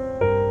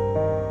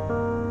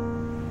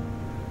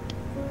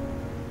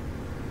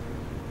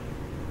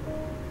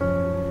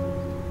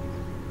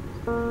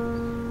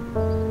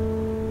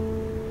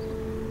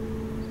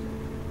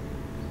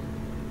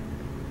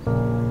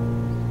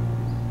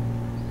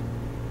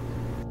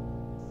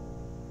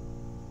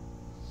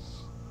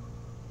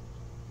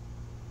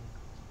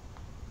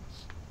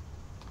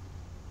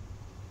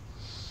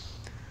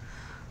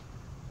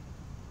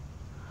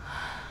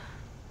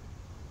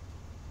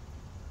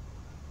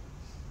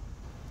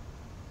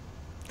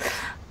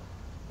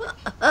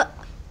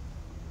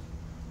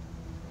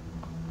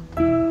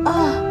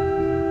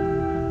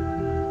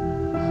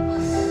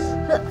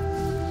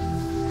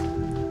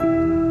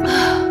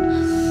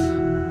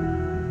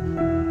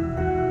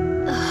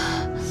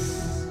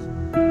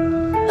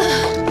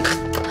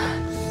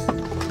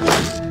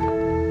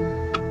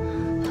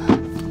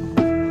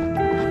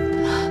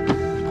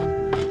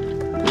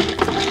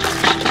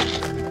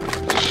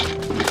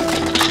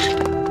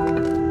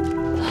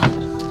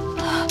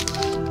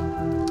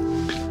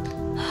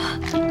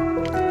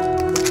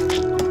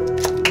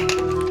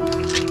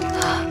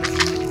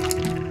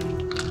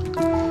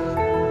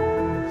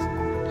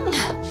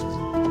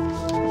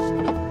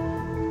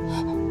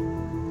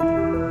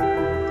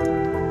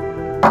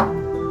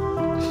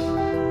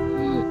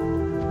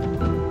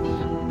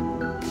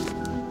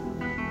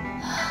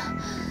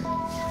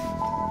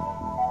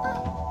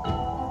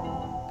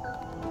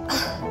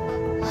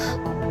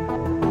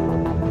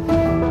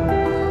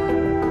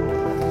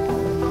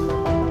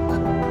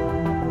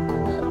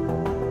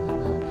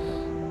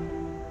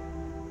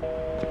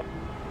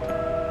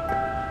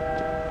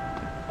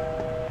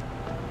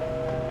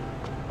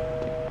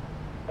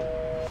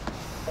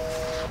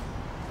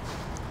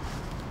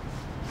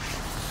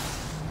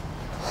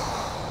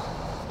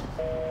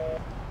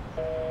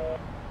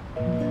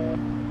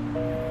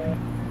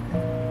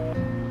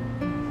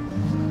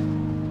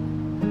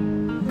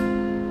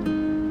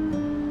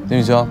林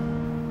雨娇，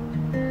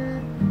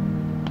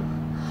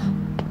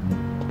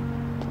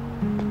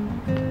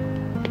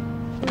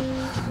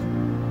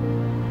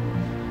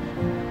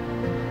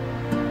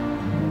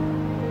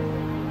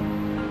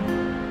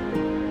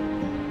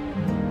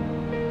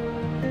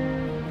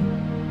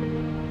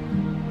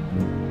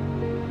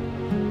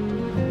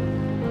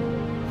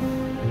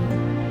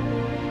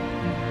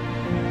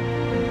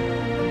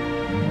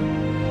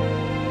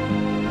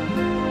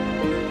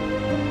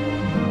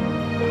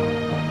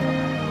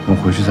我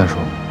们回去再说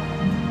吧。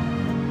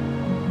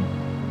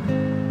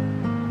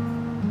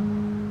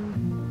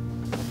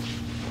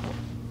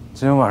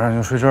今天晚上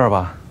就睡这儿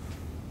吧，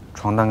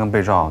床单跟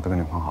被罩都给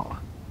你换好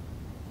了。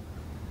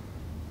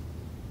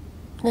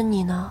那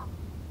你呢？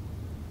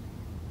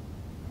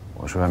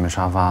我睡外面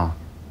沙发，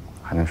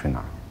还能睡哪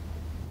儿？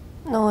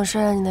那我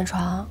睡了你的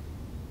床，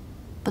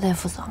不得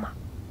负责吗？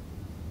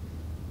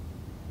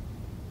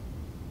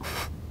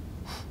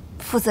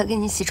负责给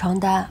你洗床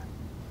单。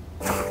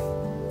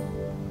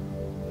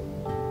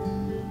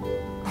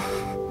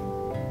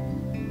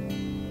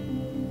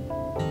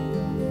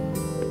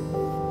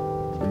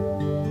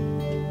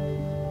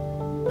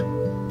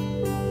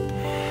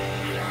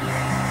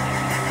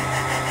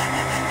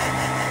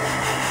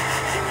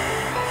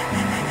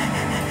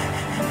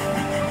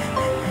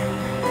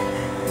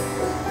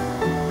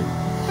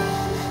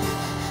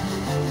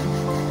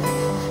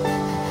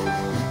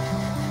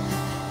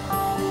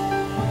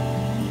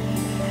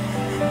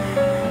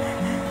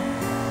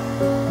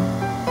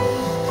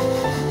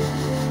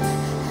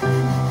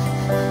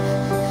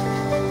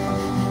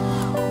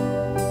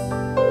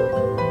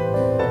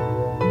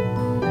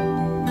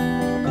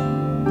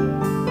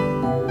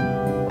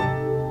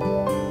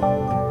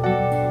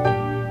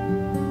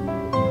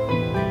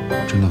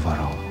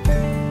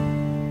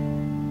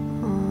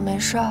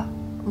事儿，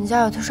你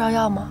家有退烧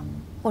药吗？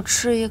我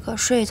吃一个，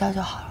睡一觉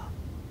就好了。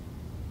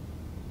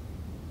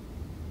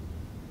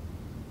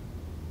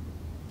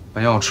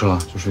把药吃了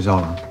就睡觉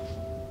了。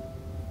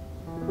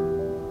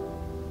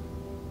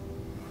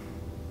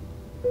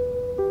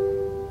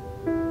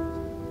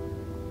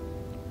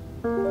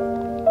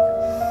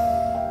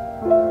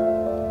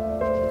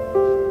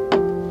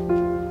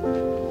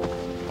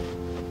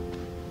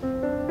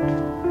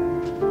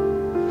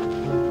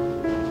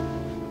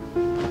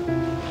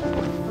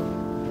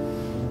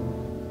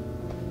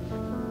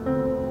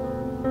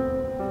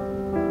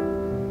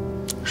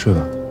睡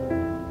吧。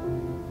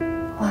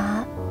晚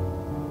安。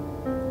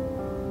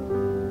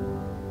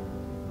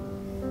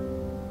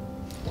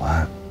晚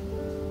安。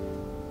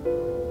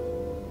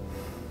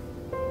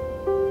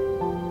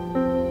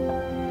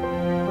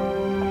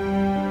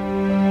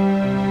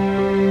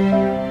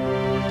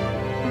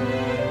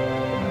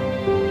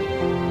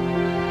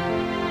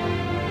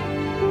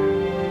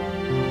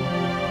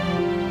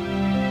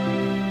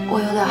我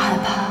有点害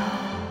怕，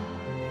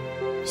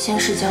现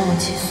实将我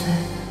击碎，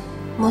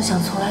梦想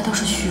从来都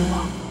是虚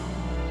妄。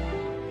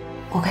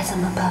我该怎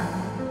么办？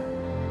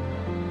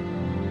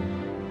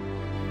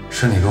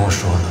是你跟我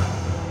说的，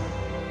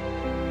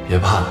别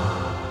怕，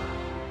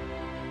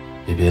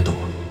也别躲，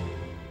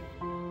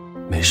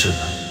没事的，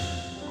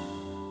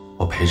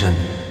我陪着你，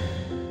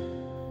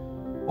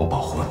我保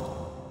护你。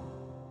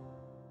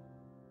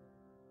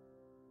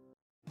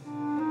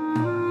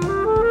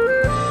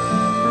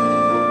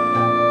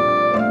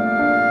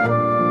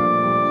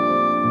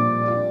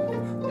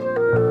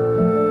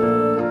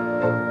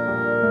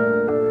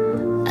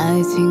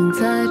爱情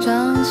在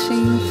掌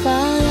心发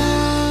芽，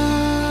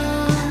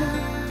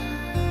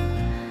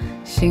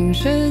心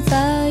事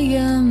在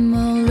眼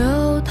眸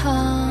流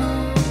淌，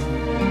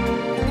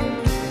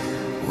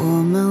我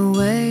们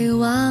未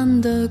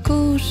完的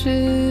故事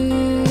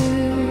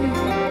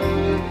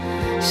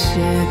写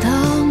到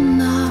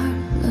哪儿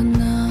了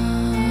呢？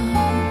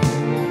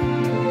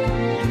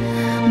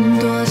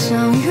多想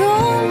拥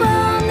抱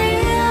你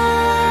啊，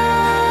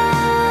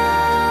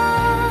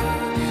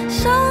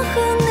想和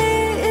你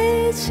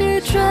一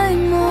起追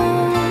梦，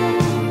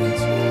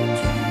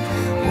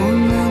我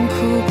们哭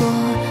过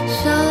笑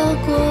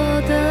过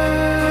的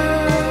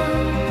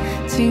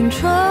青春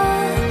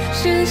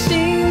是醒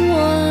我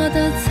的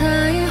彩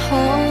虹，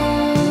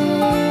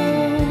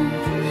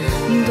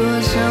多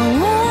想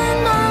温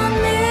暖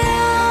你啊，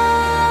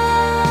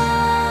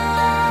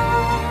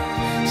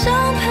想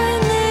陪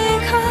你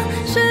看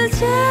世界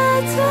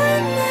最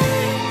美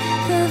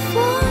的风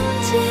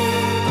景，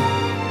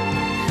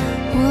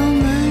我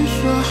们说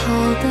好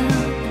的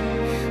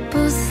不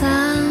散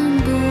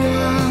不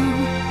忘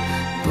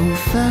不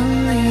分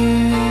离，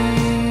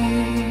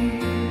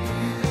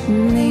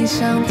你想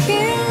听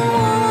我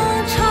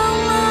唱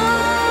吗？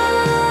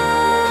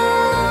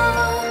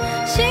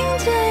心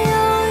间摇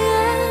曳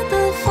的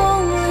风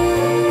里，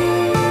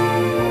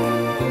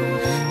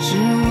是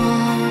我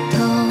偷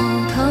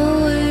偷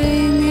为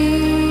你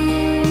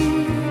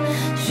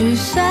许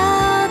下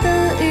的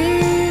一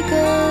个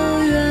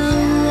愿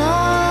望，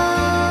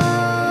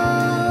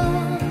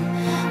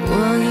我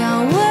要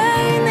为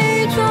你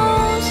种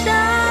下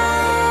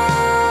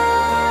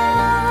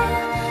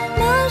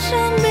满山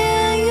遍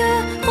野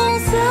红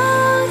色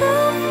的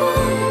枫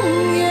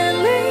叶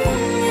林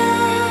芽，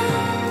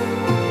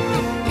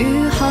雨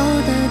后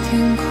的天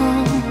空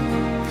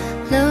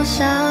留下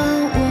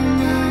我们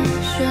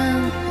绚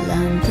烂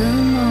的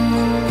梦。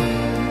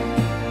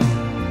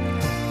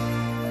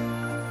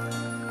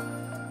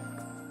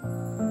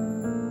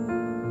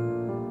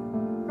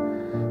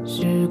时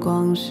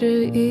光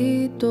是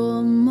一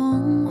朵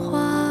梦花，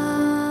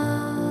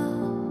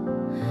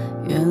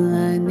原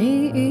来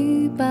你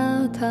已把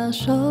它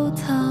收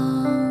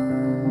藏，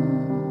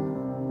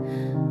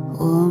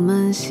我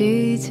们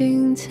洗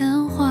尽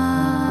铅